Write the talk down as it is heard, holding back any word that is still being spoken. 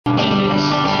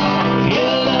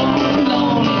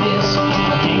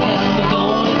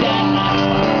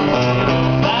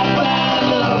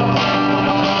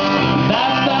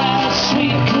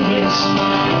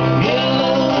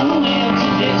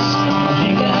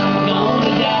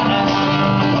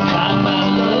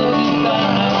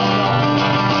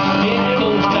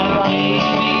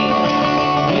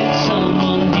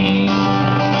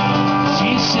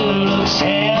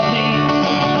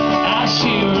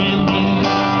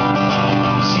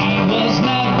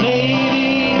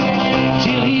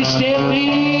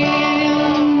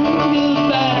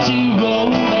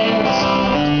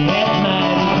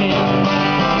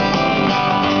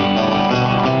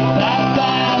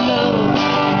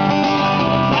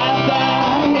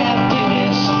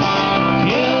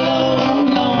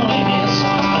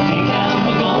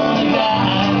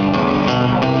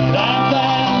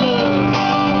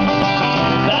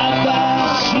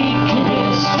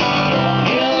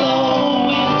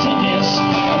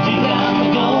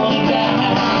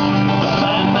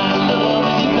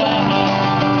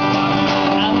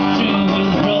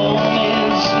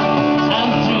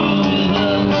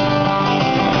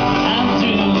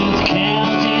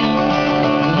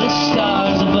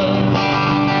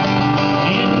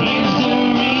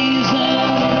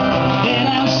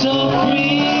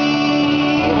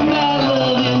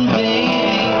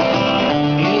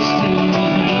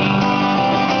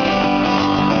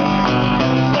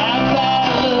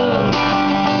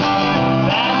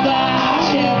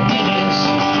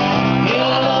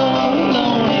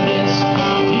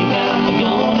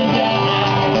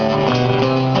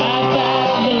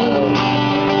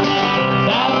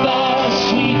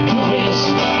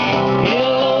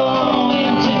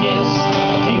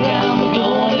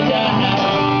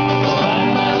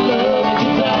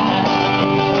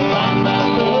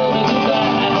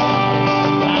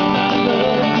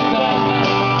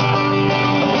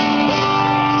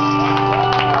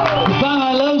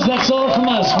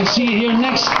see you here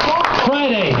next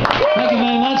Friday. Thank you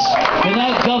very much. Good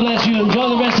night. God bless you. Enjoy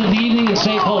the rest of the evening and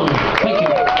stay home.